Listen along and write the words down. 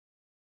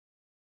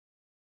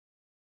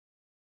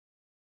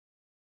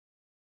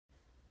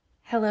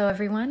Hello,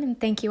 everyone, and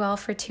thank you all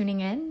for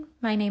tuning in.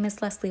 My name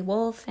is Lesley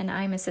Wolff, and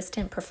I'm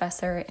Assistant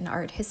Professor in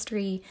Art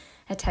History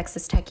at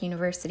Texas Tech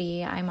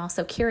University. I'm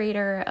also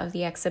curator of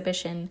the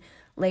exhibition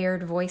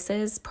Layered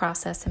Voices,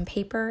 Process and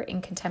Paper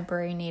in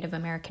Contemporary Native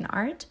American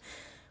Art,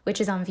 which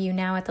is on view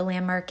now at the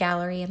Landmark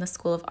Gallery in the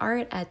School of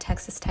Art at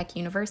Texas Tech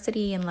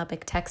University in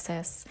Lubbock,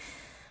 Texas.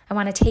 I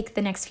want to take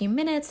the next few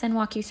minutes and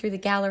walk you through the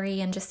gallery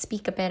and just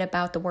speak a bit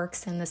about the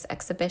works in this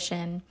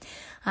exhibition.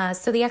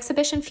 So the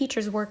exhibition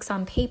features works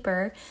on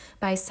paper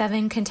by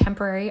 7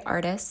 contemporary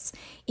artists,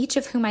 each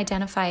of whom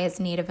identify as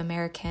Native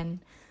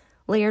American.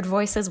 Layered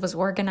Voices was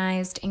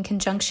organized in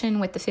conjunction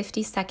with the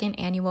 52nd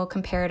Annual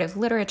Comparative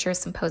Literature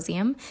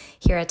Symposium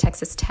here at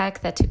Texas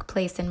Tech that took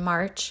place in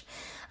March.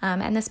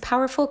 And this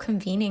powerful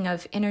convening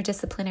of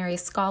interdisciplinary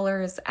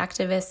scholars,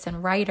 activists,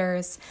 and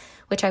writers,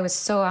 which I was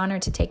so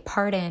honored to take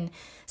part in,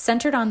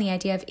 centered on the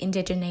idea of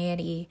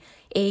indigeneity,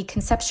 a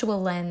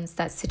conceptual lens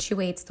that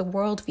situates the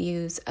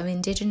worldviews of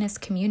indigenous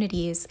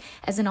communities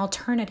as an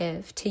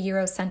alternative to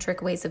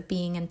Eurocentric ways of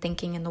being and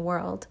thinking in the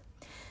world.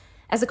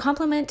 As a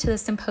complement to the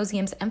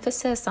symposium's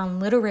emphasis on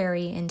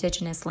literary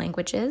indigenous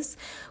languages,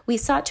 we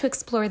sought to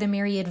explore the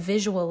myriad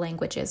visual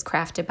languages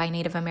crafted by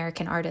Native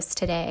American artists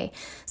today.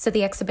 So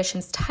the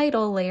exhibition's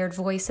title, Layered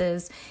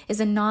Voices, is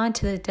a nod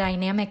to the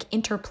dynamic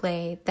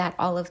interplay that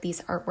all of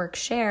these artworks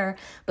share,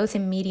 both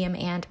in medium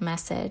and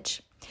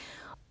message.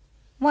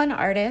 One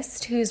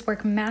artist whose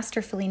work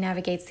masterfully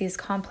navigates these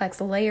complex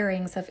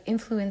layerings of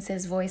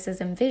influences, voices,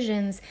 and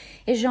visions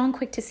is Jean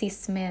Quick-to-See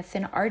Smith,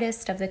 an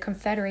artist of the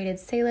Confederated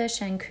Salish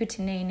and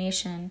Kootenai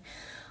Nation.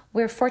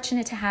 We're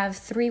fortunate to have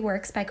 3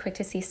 works by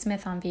Quick-to-See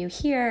Smith on view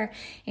here,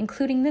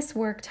 including this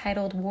work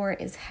titled War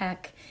is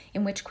Heck,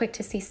 in which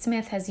Quick-to-See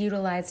Smith has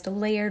utilized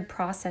layered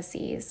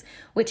processes,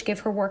 which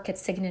give her work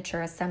its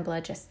signature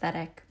assemblage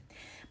aesthetic.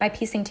 By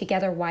piecing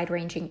together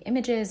wide-ranging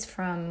images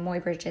from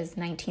Muybridge's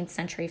 19th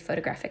century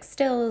photographic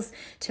stills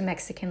to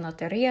Mexican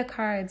loteria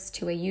cards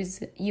to a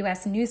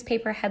U.S.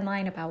 newspaper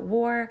headline about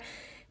war,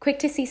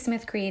 Quick-to-See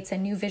Smith creates a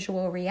new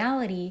visual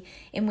reality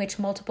in which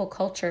multiple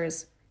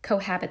cultures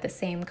cohabit the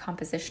same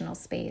compositional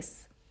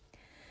space.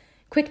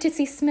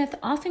 Quick-to-See Smith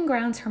often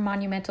grounds her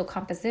monumental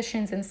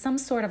compositions in some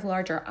sort of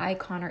larger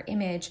icon or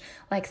image,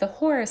 like the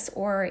horse,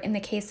 or in the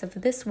case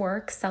of this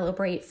work,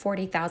 Celebrate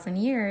 40,000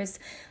 Years,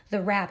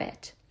 the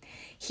rabbit.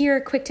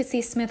 Here,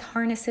 Quick-to-See Smith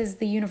harnesses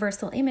the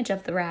universal image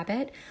of the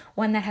rabbit,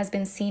 one that has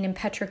been seen in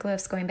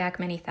petroglyphs going back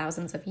many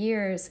thousands of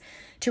years,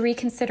 to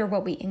reconsider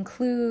what we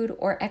include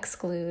or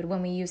exclude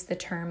when we use the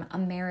term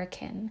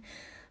American.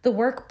 The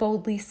work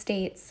boldly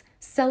states,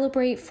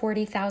 "Celebrate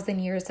 40,000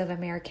 years of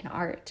American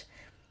art,"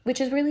 which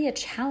is really a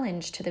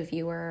challenge to the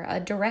viewer, a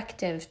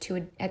directive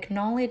to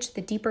acknowledge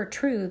the deeper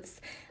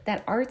truths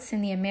that arts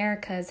in the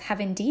Americas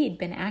have indeed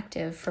been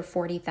active for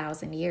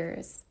 40,000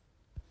 years.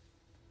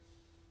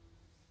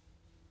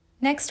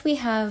 Next, we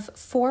have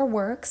 4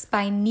 works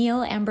by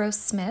Neil Ambrose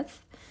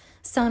Smith,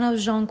 son of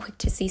Jean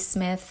Quick-to-See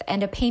Smith,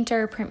 and a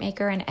painter,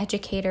 printmaker, and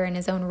educator in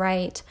his own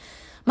right.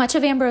 Much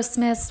of Ambrose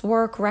Smith's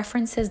work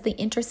references the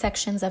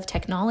intersections of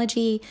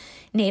technology,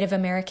 Native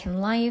American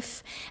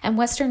life, and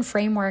Western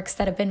frameworks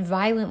that have been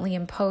violently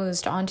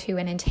imposed onto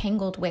and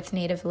entangled with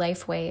Native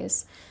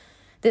lifeways.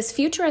 This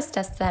futurist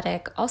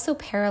aesthetic also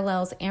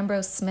parallels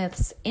Ambrose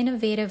Smith's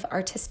innovative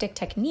artistic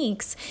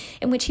techniques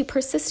in which he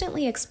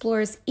persistently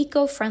explores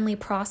eco-friendly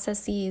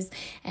processes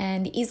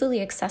and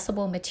easily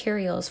accessible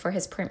materials for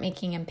his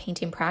printmaking and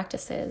painting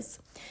practices.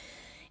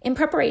 In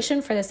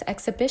preparation for this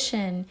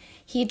exhibition,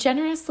 he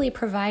generously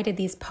provided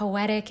these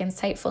poetic,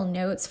 insightful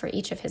notes for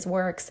each of his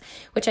works,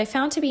 which I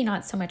found to be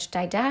not so much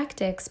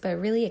didactics,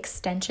 but really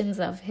extensions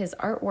of his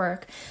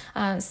artwork.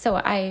 So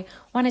I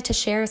wanted to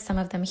share some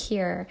of them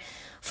here.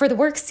 For the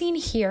work seen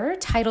here,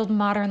 titled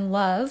Modern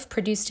Love,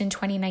 produced in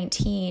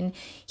 2019,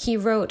 he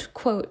wrote,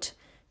 quote,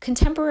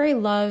 "Contemporary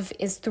love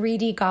is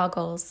 3D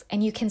goggles,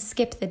 and you can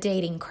skip the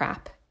dating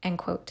crap," end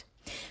quote.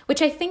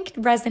 Which I think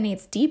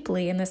resonates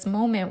deeply in this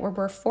moment where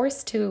we're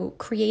forced to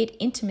create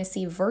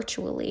intimacy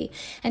virtually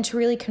and to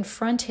really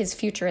confront his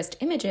futurist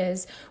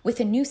images with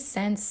a new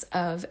sense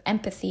of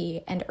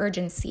empathy and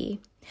urgency.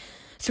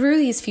 Through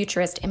these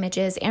futurist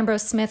images,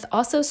 Ambrose Smith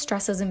also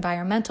stresses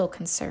environmental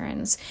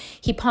concerns.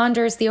 He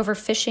ponders the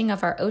overfishing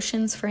of our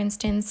oceans, for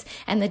instance,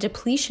 and the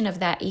depletion of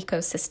that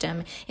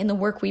ecosystem in the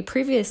work we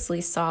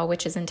previously saw,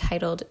 which is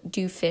entitled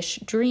Do Fish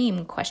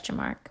Dream?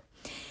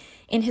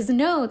 In his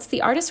notes,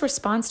 the artist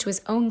responds to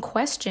his own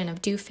question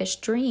of do fish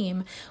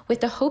dream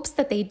with the hopes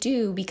that they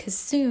do because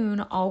soon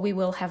all we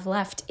will have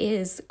left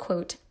is,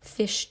 quote,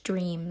 fish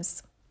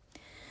dreams.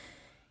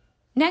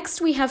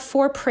 Next, we have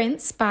 4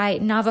 prints by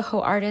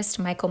Navajo artist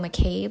Michael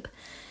McCabe.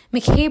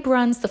 McCabe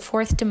runs the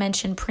Fourth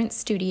Dimension Print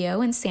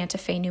Studio in Santa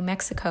Fe, New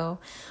Mexico,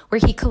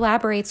 where he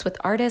collaborates with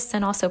artists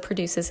and also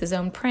produces his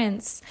own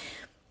prints.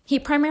 He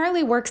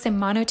primarily works in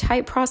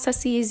monotype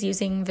processes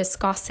using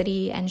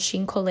viscosity and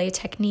chine-collé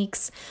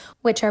techniques,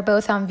 which are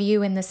both on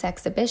view in this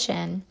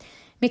exhibition.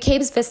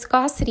 McCabe's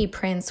viscosity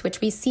prints, which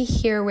we see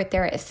here with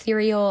their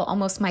ethereal,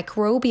 almost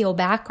microbial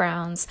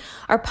backgrounds,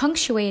 are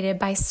punctuated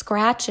by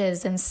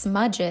scratches and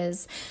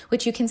smudges,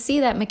 which you can see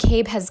that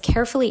McCabe has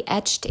carefully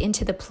etched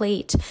into the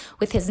plate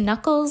with his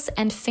knuckles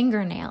and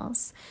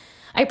fingernails.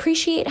 I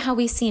appreciate how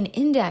we see an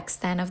index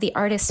then of the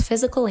artist's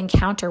physical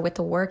encounter with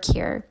the work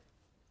here.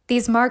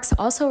 These marks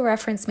also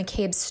reference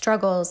McCabe's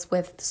struggles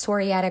with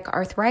psoriatic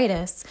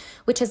arthritis,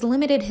 which has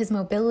limited his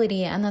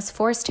mobility and thus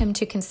forced him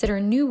to consider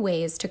new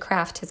ways to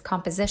craft his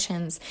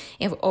compositions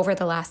over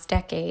the last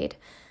decade.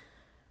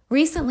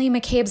 Recently,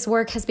 McCabe's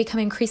work has become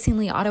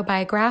increasingly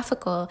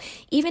autobiographical,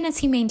 even as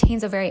he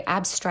maintains a very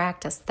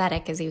abstract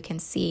aesthetic, as you can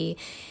see.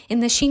 In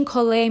the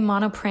Chine-Collé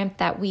monoprint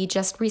that we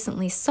just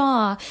recently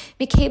saw,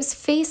 McCabe's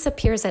face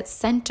appears at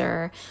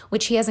center,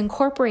 which he has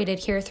incorporated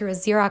here through a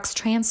Xerox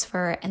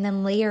transfer and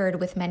then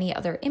layered with many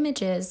other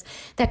images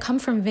that come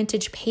from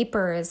vintage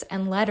papers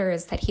and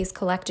letters that he's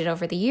collected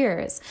over the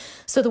years.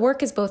 So the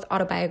work is both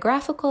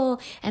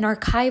autobiographical and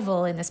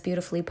archival in this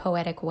beautifully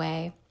poetic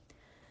way.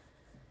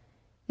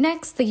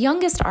 Next, the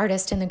youngest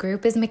artist in the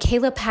group is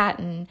Michaela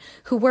Patton,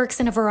 who works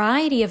in a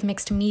variety of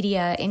mixed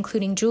media,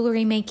 including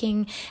jewelry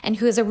making, and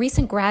who is a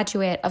recent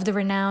graduate of the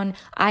renowned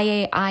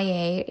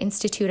IAIA,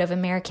 Institute of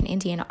American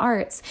Indian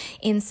Arts,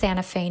 in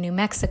Santa Fe, New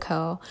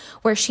Mexico,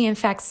 where she in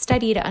fact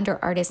studied under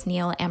artist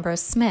Neil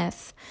Ambrose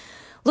Smith.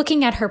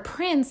 Looking at her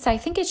prints, I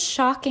think it's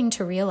shocking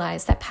to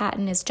realize that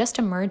Patton is just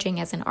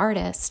emerging as an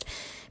artist,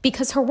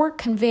 because her work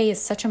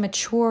conveys such a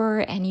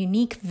mature and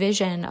unique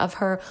vision of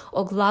her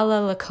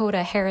Oglala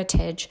Lakota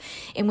heritage,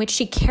 in which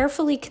she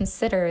carefully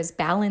considers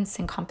balance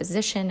and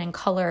composition and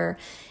color,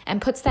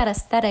 and puts that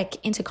aesthetic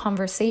into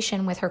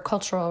conversation with her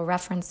cultural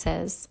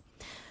references.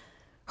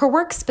 Her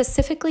work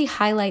specifically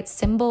highlights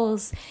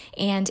symbols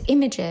and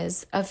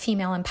images of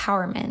female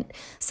empowerment,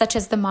 such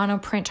as the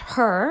monoprint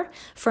Her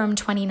from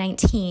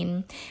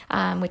 2019,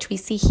 which we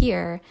see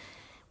here,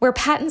 where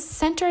Patton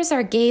centers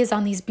our gaze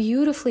on these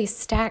beautifully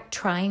stacked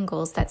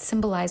triangles that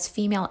symbolize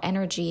female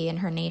energy in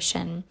her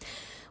nation.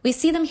 We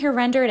see them here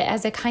rendered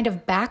as a kind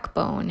of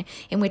backbone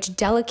in which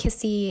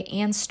delicacy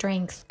and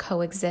strength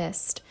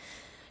coexist.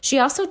 She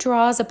also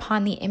draws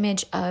upon the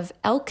image of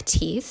elk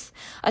teeth,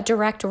 a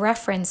direct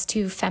reference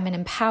to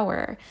feminine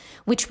power,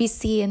 which we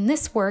see in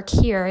this work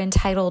here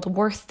entitled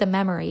Worth the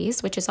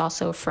Memories, which is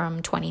also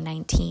from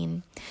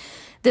 2019.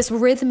 This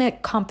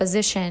rhythmic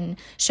composition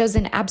shows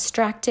an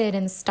abstracted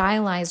and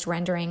stylized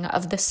rendering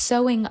of the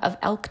sewing of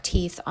elk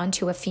teeth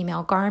onto a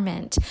female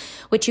garment,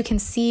 which you can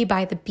see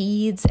by the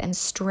beads and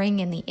string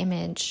in the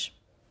image.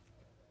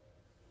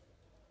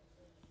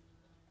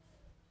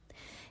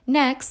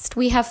 Next,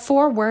 we have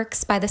 4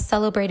 works by the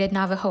celebrated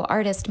Navajo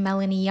artist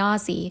Melanie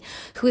Yazzie,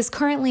 who is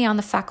currently on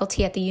the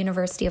faculty at the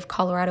University of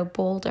Colorado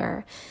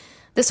Boulder.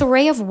 This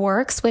array of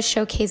works, which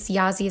showcase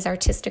Yazzie's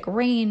artistic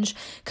range,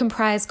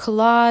 comprise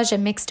collage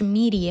and mixed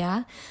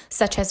media,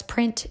 such as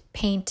print,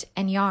 paint,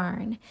 and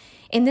yarn.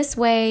 In this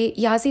way,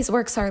 Yazzie's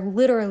works are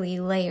literally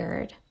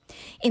layered.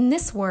 In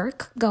this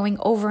work, Going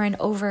Over and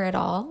Over It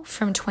All,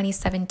 from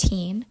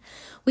 2017,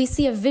 we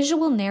see a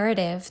visual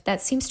narrative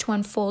that seems to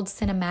unfold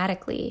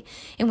cinematically,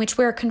 in which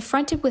we are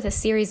confronted with a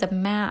series of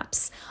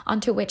maps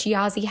onto which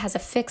Yazzie has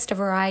affixed a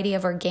variety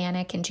of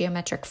organic and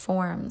geometric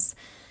forms.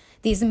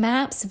 These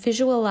maps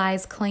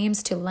visualize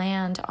claims to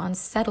land on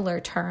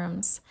settler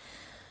terms.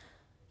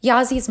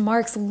 Yazzie's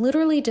marks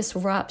literally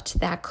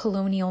disrupt that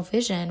colonial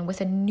vision with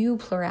a new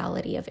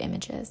plurality of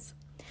images.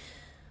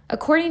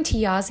 According to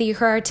Yazzie,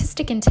 her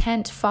artistic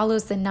intent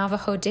follows the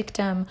Navajo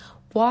dictum,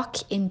 walk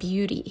in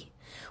beauty,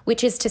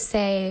 which is to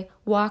say,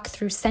 walk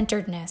through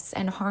centeredness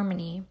and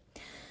harmony.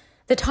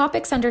 The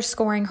topics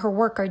underscoring her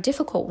work are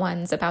difficult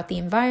ones about the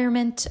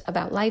environment,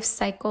 about life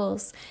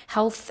cycles,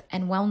 health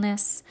and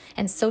wellness,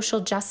 and social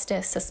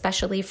justice,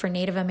 especially for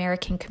Native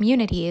American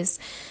communities,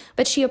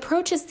 but she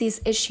approaches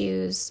these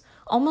issues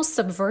almost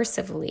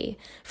subversively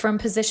from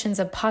positions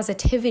of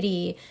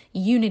positivity,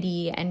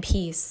 unity, and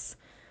peace.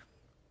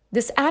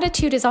 This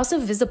attitude is also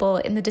visible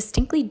in the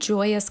distinctly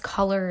joyous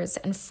colors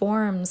and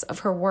forms of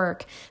her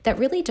work that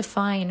really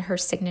define her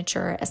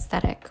signature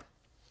aesthetic.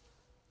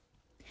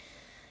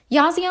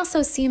 Yazzie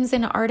also seems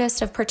an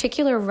artist of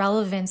particular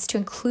relevance to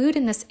include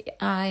in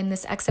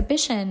this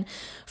exhibition,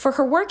 for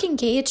her work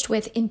engaged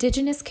with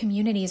indigenous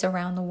communities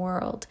around the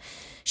world.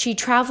 She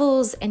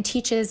travels and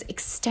teaches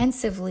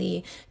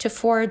extensively to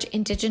forge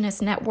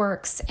indigenous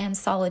networks and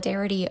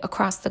solidarity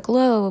across the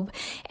globe.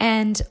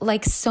 And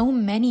like so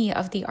many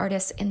of the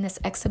artists in this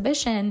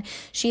exhibition,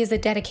 she is a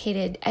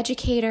dedicated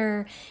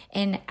educator,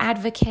 an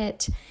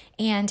advocate,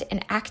 and an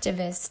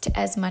activist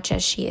as much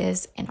as she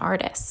is an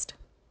artist.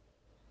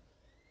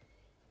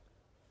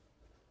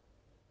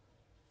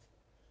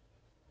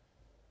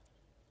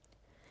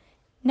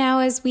 Now,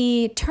 as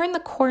we turn the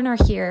corner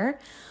here,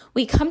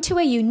 we come to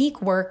a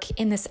unique work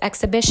in this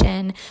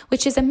exhibition,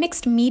 which is a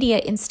mixed media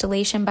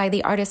installation by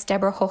the artist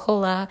Deborah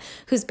Jojola,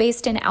 who's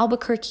based in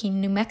Albuquerque,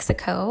 New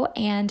Mexico,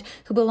 and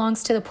who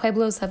belongs to the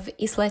pueblos of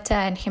Isleta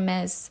and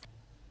Jemez.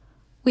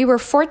 We were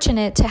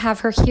fortunate to have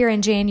her here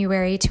in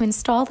January to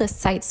install this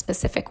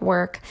site-specific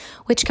work,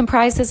 which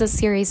comprises a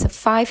series of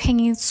 5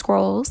 hanging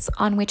scrolls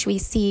on which we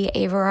see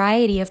a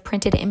variety of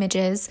printed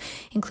images,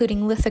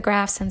 including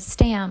lithographs and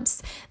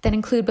stamps, that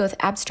include both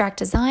abstract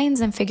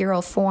designs and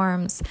figural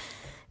forms.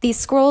 These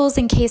scrolls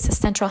encase a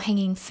central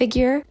hanging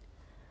figure,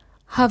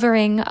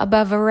 hovering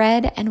above a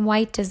red and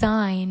white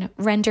design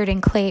rendered in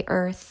clay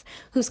earth,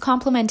 whose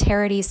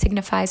complementarity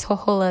signifies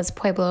Hohola's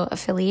Pueblo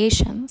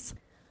affiliations.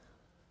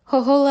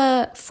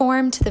 Hohola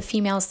formed the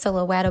female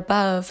silhouette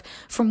above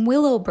from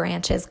willow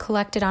branches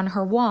collected on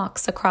her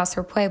walks across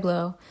her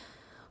pueblo.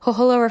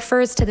 Hohola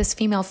refers to this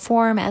female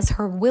form as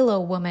her willow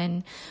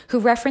woman, who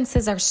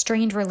references our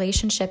strained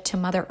relationship to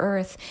Mother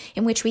Earth,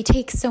 in which we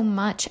take so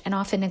much and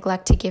often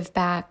neglect to give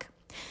back.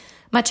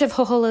 Much of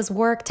Hohola's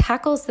work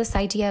tackles this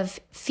idea of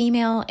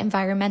female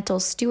environmental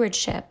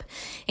stewardship,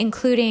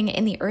 including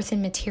in the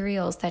earthen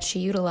materials that she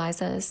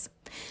utilizes.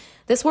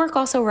 This work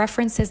also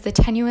references the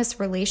tenuous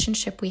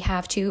relationship we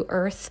have to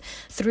Earth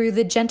through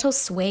the gentle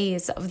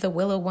sways of the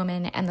willow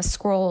woman and the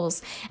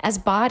scrolls as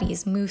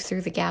bodies move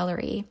through the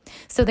gallery.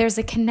 So there's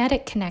a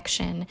kinetic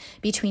connection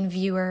between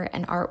viewer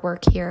and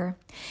artwork here.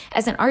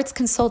 As an arts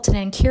consultant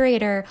and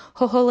curator,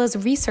 Hohola's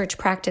research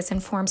practice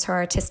informs her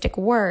artistic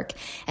work,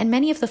 and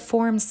many of the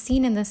forms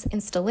seen in this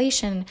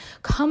installation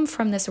come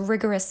from this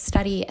rigorous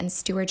study and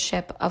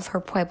stewardship of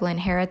her Puebloan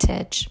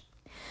heritage.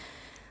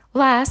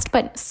 Last,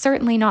 but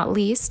certainly not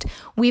least,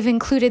 we've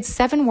included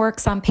 7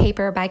 works on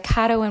paper by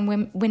Caddo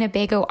and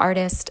Winnebago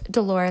artist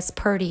Dolores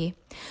Purdy.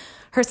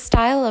 Her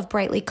style of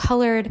brightly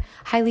colored,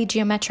 highly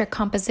geometric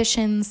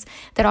compositions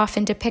that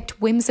often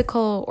depict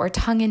whimsical or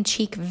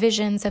tongue-in-cheek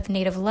visions of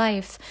native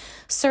life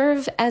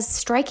serve as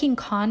striking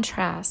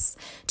contrasts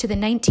to the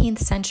 19th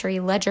century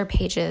ledger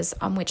pages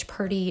on which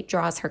Purdy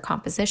draws her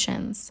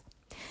compositions.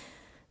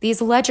 These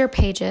ledger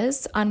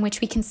pages, on which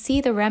we can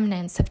see the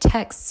remnants of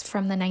texts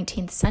from the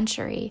 19th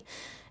century,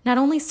 not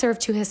only serve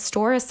to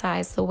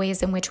historicize the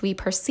ways in which we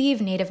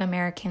perceive Native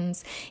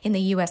Americans in the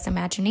U.S.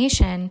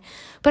 imagination,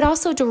 but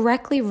also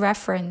directly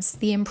reference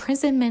the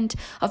imprisonment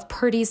of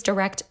Purdy's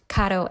direct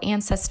Caddo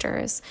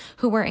ancestors,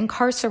 who were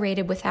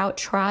incarcerated without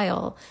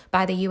trial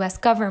by the U.S.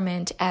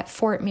 government at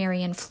Fort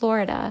Marion,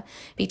 Florida,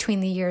 between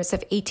the years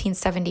of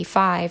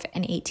 1875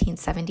 and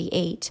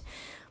 1878.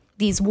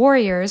 These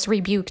warriors,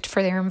 rebuked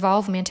for their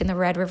involvement in the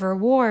Red River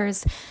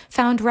Wars,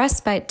 found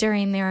respite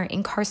during their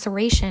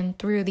incarceration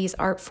through these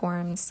art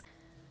forms.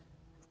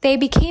 They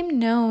became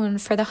known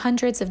for the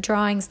hundreds of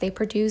drawings they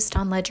produced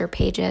on ledger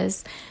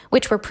pages,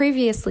 which were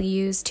previously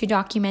used to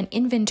document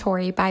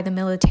inventory by the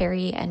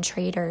military and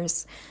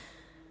traders.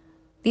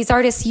 These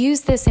artists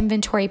used this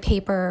inventory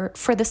paper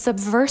for the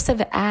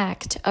subversive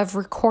act of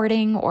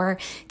recording or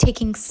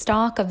taking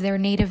stock of their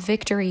native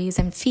victories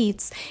and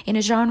feats in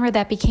a genre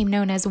that became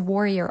known as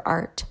warrior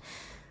art.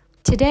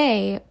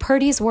 Today,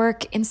 Purdy's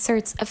work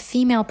inserts a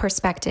female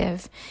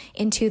perspective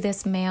into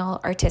this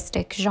male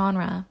artistic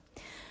genre.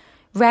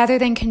 Rather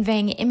than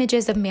conveying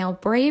images of male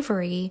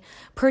bravery,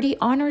 Purdy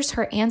honors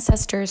her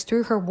ancestors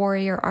through her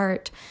warrior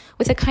art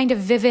with a kind of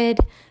vivid,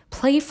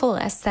 playful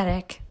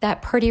aesthetic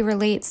that Purdy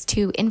relates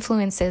to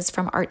influences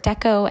from Art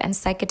Deco and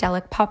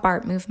psychedelic pop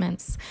art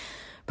movements.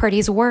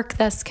 Purdy's work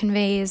thus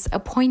conveys a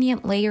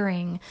poignant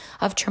layering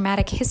of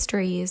traumatic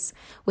histories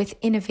with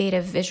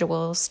innovative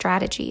visual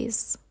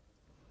strategies.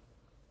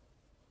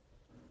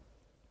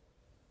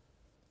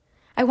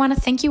 I want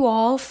to thank you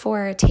all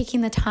for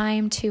taking the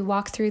time to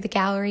walk through the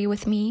gallery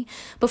with me.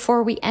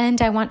 Before we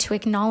end, I want to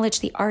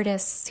acknowledge the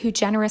artists who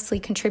generously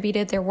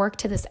contributed their work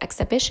to this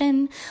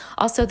exhibition,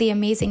 also the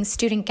amazing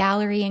student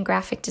gallery and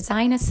graphic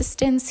design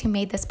assistants who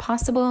made this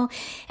possible,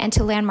 and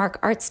to Landmark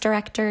Arts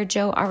Director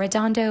Joe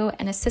Arredondo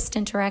and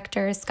Assistant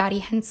Director Scotty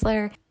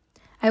Hensler.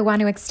 I want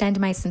to extend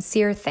my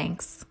sincere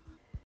thanks.